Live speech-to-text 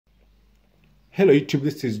Hello YouTube,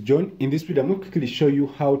 this is John. In this video I'm going to quickly show you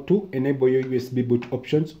how to enable your USB boot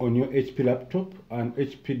options on your HP laptop and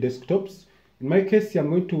HP desktops. In my case I'm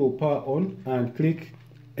going to power on and click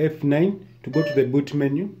F9 to go to the boot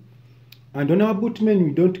menu. And on our boot menu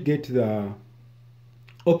we don't get the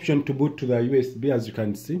option to boot to the USB, as you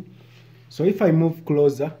can see. So if I move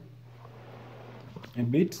closer a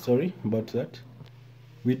bit, sorry about that,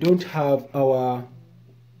 we don't have our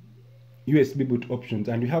USB boot options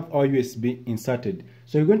and we have our USB inserted.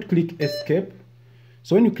 So you're going to click escape.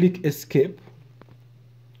 So when you click escape,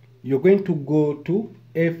 you're going to go to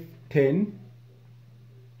F10,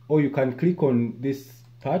 or you can click on this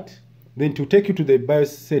part, then to take you to the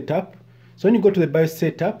BIOS setup. So when you go to the BIOS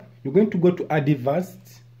setup, you're going to go to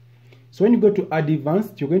advanced. So when you go to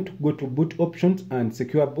advanced, you're going to go to boot options and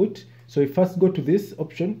secure boot. So you first go to this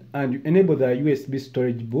option and you enable the USB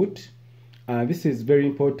storage boot. This is very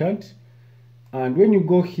important. And when you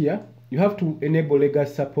go here, you have to enable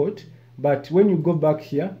legacy support. But when you go back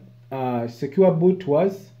here, secure boot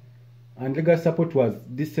and legacy support was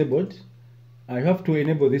disabled. You have to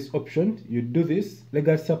enable this option. You do this,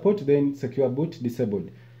 legacy support, then secure boot disabled.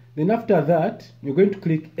 Then after that, you're going to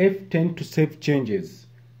click F10 to save changes.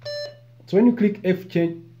 So when you click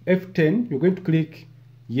F10, you're going to click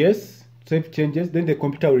yes, save changes, then the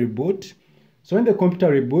computer will reboot. So when the computer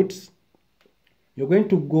reboots, you're going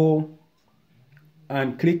to go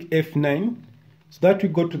and click F9 so that we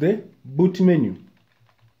go to the boot menu.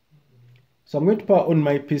 So I'm going to power on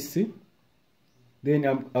my PC, then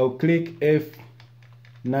I'll click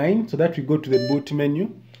F9 so that we go to the boot menu.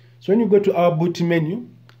 So when you go to our boot menu,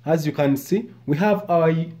 as you can see, we have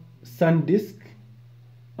our SanDisk.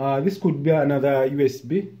 This could be another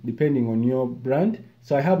USB depending on your brand.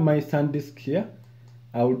 So I have my SanDisk here.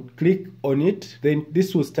 I'll click on it, then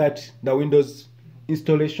this will start the Windows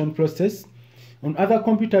installation process. On other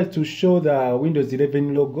computers to show the Windows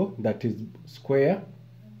 11 logo, that is square,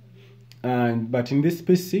 but in this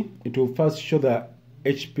PC it will first show the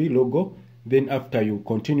HP logo, then after you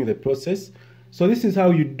continue the process. So this is how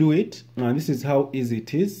you do it, and this is how easy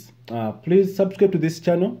it is. Please subscribe to this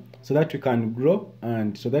channel so that we can grow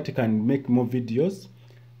and so that you can make more videos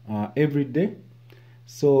every day.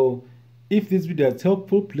 So if this video is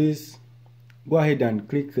helpful, please go ahead and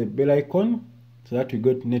click the bell icon so that we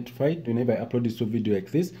get notified whenever I upload this video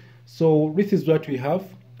like this. So this is what we have,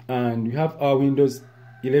 and we have our Windows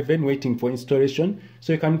 11 waiting for installation.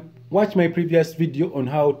 So you can watch my previous video on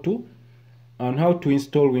how to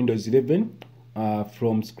install Windows 11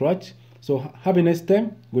 from scratch. So have a nice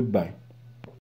time. Goodbye.